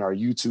 Right. And our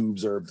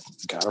YouTubes are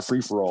kind of free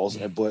for alls.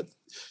 But,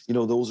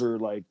 those are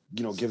like,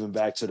 giving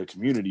back to the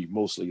community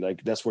mostly.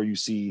 Like, that's where you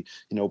see,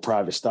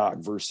 Private Stock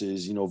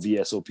versus,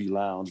 VSOP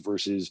Lounge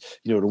versus,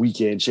 the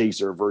Weekend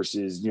Chaser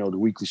versus, the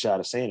Weekly Shot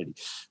of Sanity.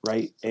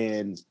 Right.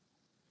 And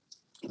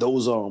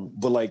those,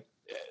 but like,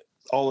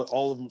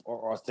 all of them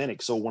are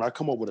authentic. So when I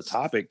come up with a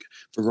topic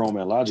for Grown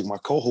Man Logic, my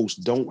co-hosts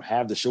don't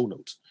have the show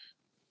notes.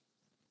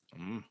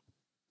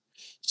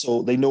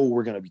 So they know what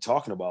we're going to be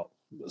talking about.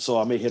 So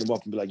I may hit them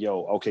up and be like,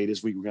 yo, okay,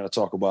 this week we're going to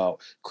talk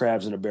about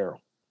crabs in a barrel.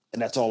 And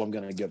that's all I'm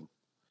going to give them.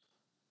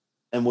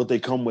 And what they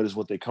come with is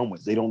what they come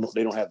with. They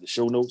don't have the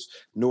show notes,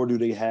 nor do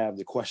they have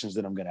the questions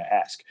that I'm going to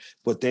ask.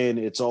 But then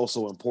it's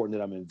also important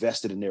that I'm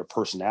invested in their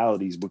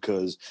personalities,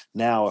 because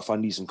now if I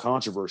need some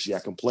controversy, I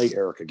can play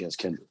Eric against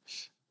Kendra.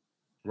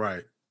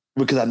 Right.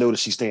 Because I know that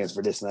she stands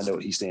for this and I know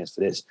that he stands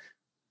for this.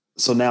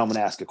 So now I'm going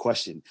to ask a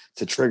question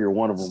to trigger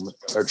one of them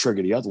or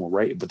trigger the other one,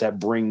 right? But that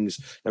brings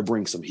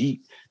some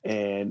heat.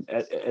 And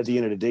at the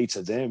end of the day,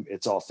 to them,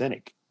 it's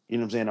authentic. You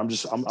know what I'm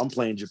saying? I'm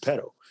playing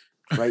Geppetto,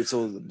 right?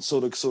 so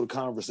the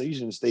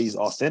conversation stays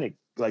authentic,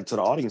 like, to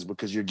the audience,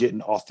 because you're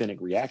getting authentic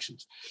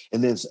reactions.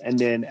 And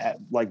then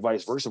like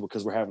vice versa,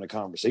 because we're having a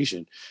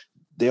conversation,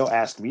 they'll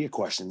ask me a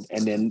question,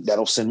 and then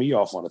that'll send me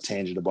off on a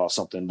tangent about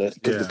something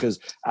because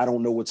I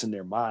don't know what's in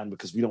their mind,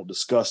 because we don't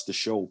discuss the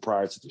show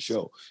prior to the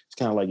show. It's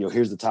kind of like, yo,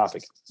 here's the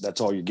topic. That's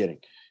all you're getting.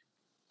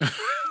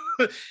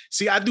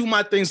 See, I do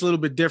my things a little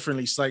bit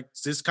differently. It's like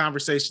this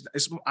conversation,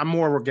 I'm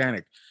more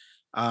organic.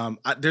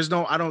 There's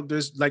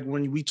like,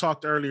 when we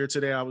talked earlier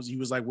today, he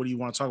was like, what do you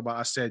want to talk about?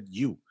 I said,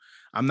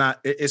 I'm not,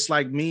 it's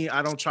like me.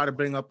 I don't try to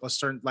bring up a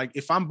certain, like,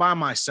 if I'm by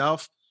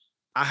myself,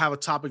 I have a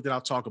topic that I'll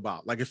talk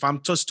about. Like, if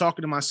I'm just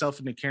talking to myself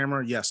in the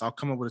camera, yes, I'll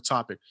come up with a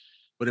topic.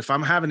 But if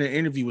I'm having an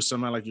interview with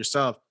somebody like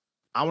yourself,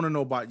 I want to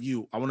know about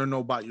you. I want to know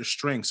about your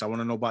strengths. I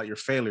want to know about your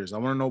failures. I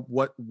want to know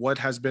what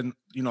has been,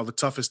 the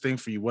toughest thing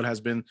for you. What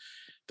has been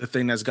the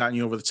thing that's gotten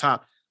you over the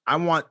top? I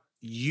want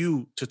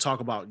you to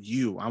talk about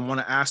you. I want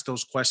to ask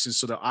those questions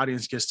so the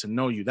audience gets to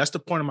know you. That's the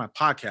point of my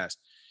podcast.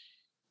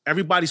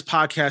 Everybody's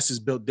podcast is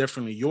built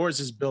differently. Yours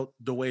is built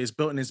the way it's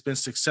built, and it's been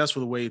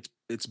successful the way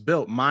it's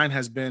built. Mine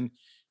has been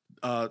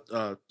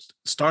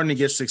starting to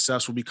get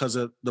successful because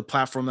of the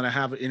platform that I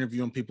have,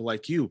 interviewing people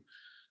like you.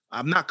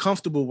 I'm not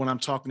comfortable when I'm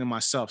talking to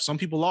myself. Some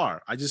people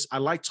are. I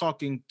like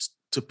talking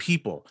to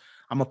people.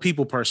 I'm a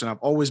people person. I've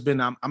always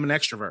been. I'm an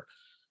extrovert.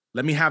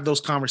 Let me have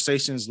those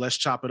conversations. Let's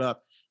chop it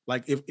up.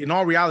 Like, if in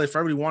all reality, if I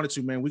really wanted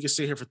to, man, we could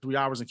sit here for 3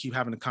 hours and keep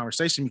having a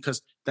conversation,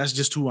 because that's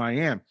just who I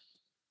am.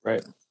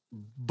 Right.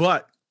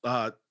 But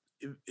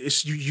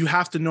it's you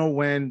have to know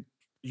when.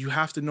 You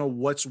have to know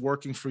what's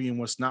working for you and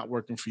what's not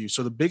working for you.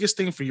 So the biggest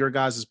thing for your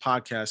guys'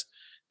 podcast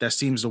that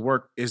seems to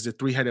work is the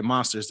three-headed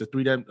monsters, the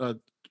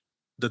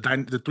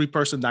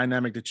 3-person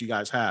dynamic that you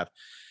guys have.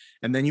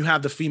 And then you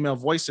have the female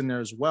voice in there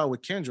as well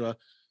with Kendra.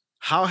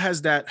 how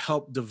has that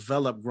helped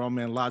develop Grown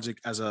Man Logic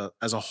as a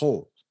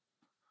whole?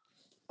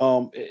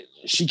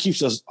 She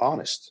keeps us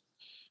honest.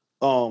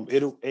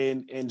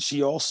 And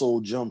she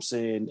also jumps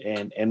in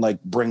and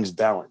like brings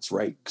balance,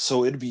 right?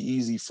 So it'd be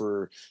easy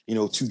for, you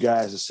know, two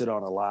guys to sit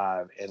on a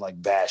live and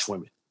like bash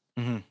women,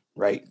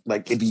 right?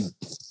 Like it'd be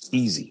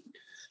easy,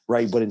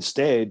 right? But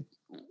instead,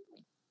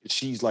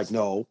 she's like,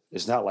 no,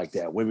 it's not like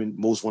that.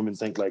 Most women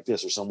think like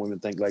this, or some women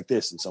think like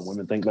this, and some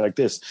women think like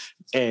this.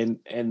 And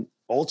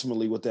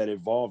ultimately what that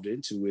evolved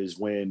into is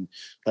when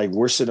like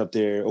we're sitting up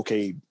there,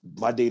 okay,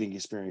 my dating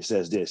experience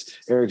says this,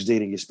 Eric's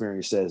dating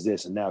experience says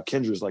this, and now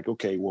Kendra's like,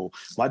 okay, well,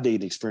 my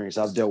dating experience,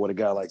 I've dealt with a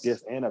guy like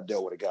this and I've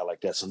dealt with a guy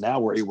like that. So now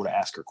we're able to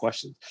ask her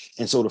questions.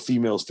 And so the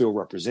females feel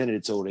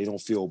represented, so they don't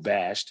feel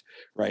bashed,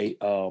 right?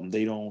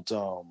 They don't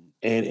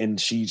and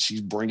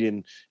she's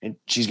bringing, and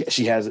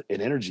she has an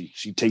energy.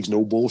 She takes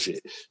no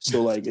bullshit.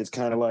 So like it's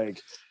kind of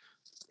like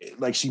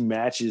she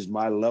matches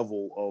my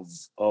level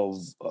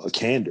of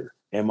candor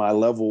and my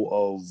level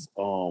of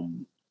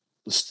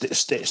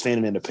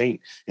standing in the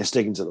paint and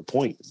sticking to the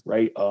point,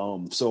 right?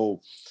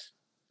 So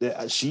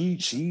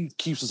she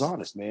keeps us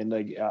honest, man.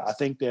 Like I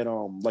think that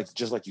like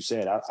just like you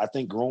said, I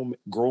think grown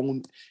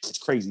it's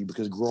crazy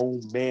because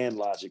Grown Man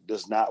Logic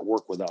does not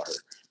work without her.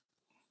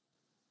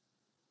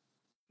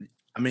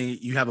 I mean,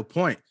 you have a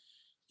point.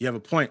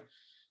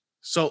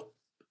 So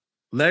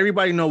let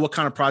everybody know what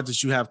kind of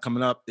projects you have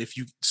coming up. If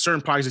you certain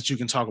projects that you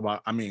can talk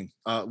about. I mean,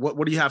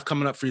 what do you have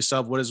coming up for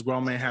yourself? What does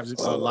Grown Man have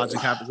Logic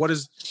have? What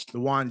does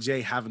Dewan J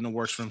have in the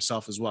works for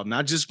himself as well?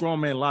 Not just Grown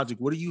Man Logic.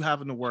 What do you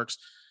have in the works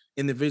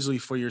individually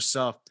for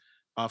yourself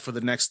for the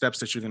next steps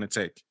that you're going to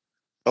take?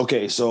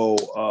 Okay, so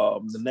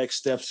the next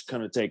steps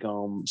kind of take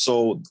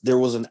so there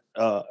was an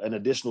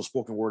additional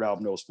spoken word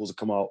album that was supposed to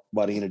come out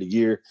by the end of the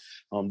year.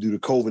 Due to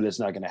COVID, it's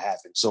not going to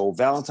happen. So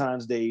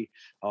Valentine's Day,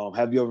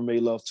 Have You Ever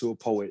Made Love to a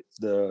Poet?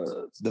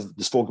 The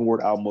spoken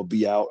word album will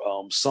be out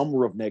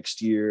summer of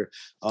next year.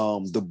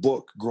 The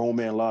book Grown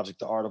Man Logic: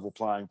 The Art of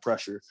Applying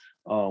Pressure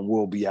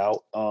will be out.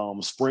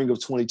 Spring of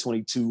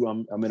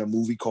 2022, I'm in a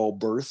movie called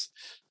Birth.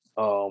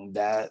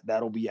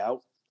 That'll be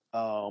out.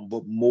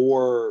 But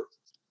more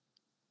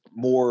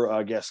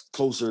I guess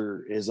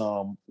closer is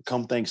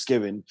come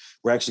Thanksgiving,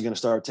 we're actually going to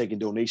start taking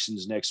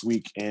donations next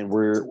week, and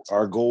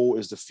our goal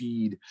is to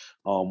feed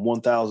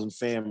 1,000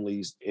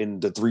 families in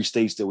the 3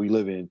 states that we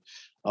live in.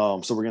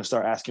 So we're going to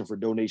start asking for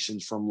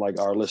donations from like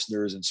our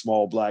listeners and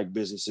small Black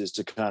businesses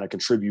to kind of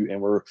contribute.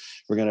 And we're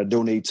going to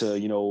donate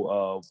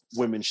to,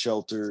 women's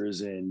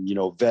shelters and,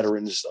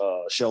 veterans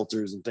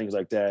shelters and things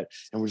like that.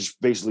 And we're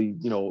just basically,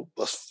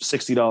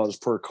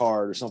 $60 per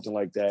card or something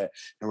like that.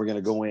 And we're going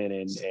to go in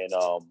and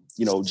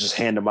just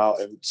hand them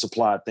out and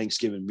supply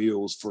Thanksgiving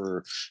meals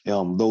for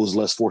those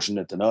less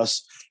fortunate than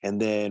us. And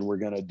then we're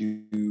going to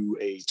do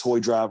a toy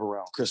drive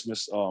around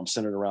Christmas,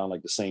 centered around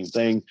like the same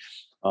thing.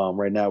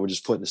 Right now, we're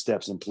just putting the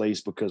steps in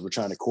place because we're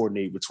trying to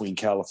coordinate between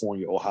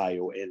California,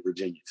 Ohio, and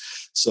Virginia.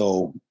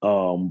 So,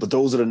 but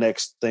those are the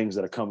next things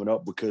that are coming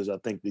up, because I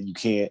think that you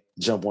can't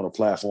jump on a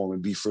platform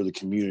and be for the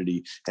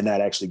community and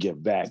not actually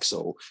give back.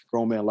 So,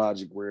 Grown Man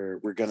Logic, we're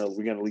gonna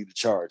lead the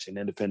charge in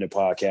independent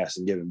podcast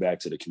and giving back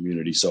to the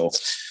community. So,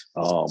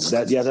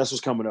 that's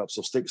what's coming up.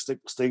 So stay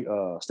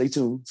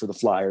tuned for the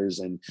flyers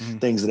and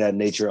things of that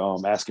nature.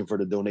 Asking for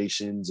the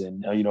donations,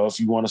 and if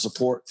you want to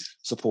support.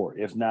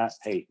 If not,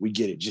 hey, we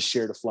get it. Just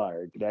share the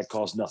flyer. That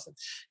costs nothing.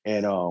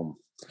 And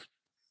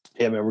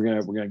yeah, man, we're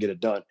gonna get it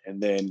done.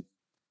 And then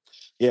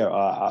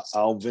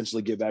I'll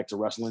eventually get back to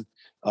wrestling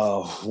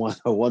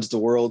once the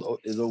world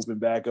is open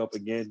back up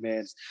again,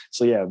 man.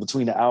 So yeah,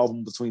 between the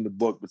album, between the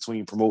book,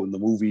 between promoting the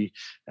movie,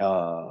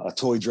 a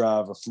toy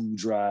drive, a food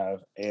drive,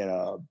 and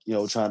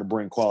trying to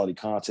bring quality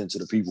content to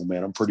the people,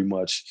 man, I'm pretty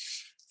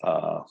much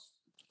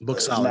book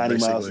solid, 90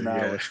 basically. miles an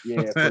hour.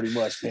 Yeah, pretty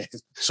much, man.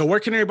 So where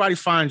can everybody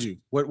find you?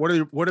 What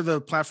are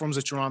the platforms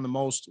that you're on the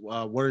most?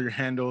 What are your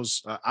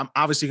handles? I'm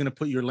obviously going to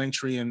put your link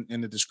tree in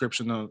the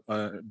description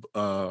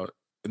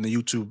in the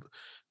YouTube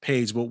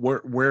page, but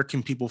where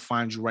can people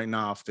find you right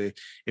now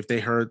if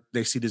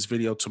they see this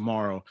video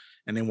tomorrow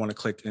and they want to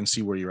click and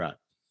see where you're at?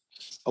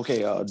 Okay,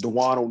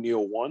 Dewan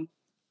O'Neal 1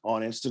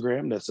 on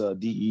Instagram. That's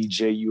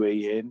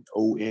DeJuanOneal,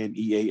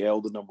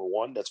 the number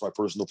 1. That's my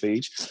personal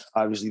page.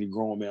 Obviously, the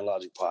Grown Man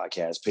Logic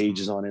podcast page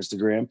is on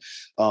Instagram.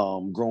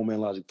 Grown Man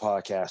Logic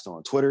podcast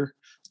on Twitter,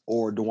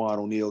 or Dewan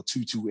O'Neal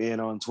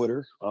 22N on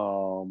Twitter,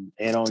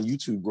 and on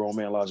YouTube, Grown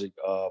Man Logic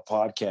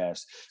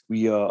podcast.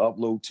 We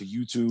upload to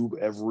YouTube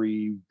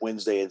every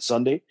Wednesday and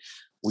Sunday.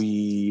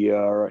 We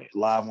are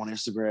live on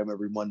Instagram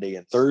every Monday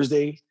and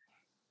Thursday,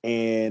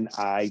 and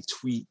I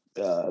tweet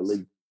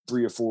like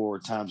 3 or 4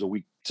 times a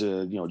week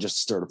to just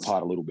stir the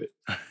pot a little bit.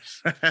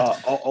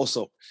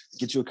 Also,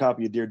 get you a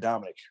copy of Dear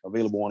Dominic,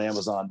 available on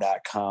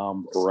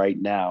Amazon.com right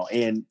now,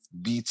 and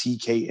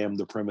BTKM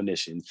The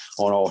Premonition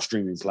on all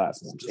streaming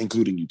platforms,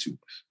 including YouTube.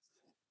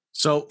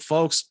 So,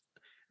 folks,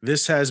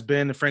 this has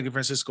been the Frank and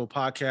Francisco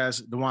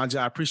podcast. Dewan J,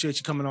 I appreciate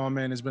you coming on,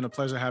 man. It's been a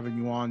pleasure having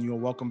you on. You are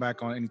welcome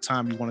back on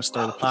anytime you want to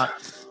stir the pot.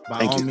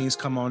 By all means,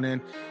 come on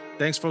in.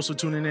 Thanks, folks, for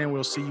tuning in.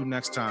 We'll see you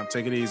next time.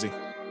 Take it easy.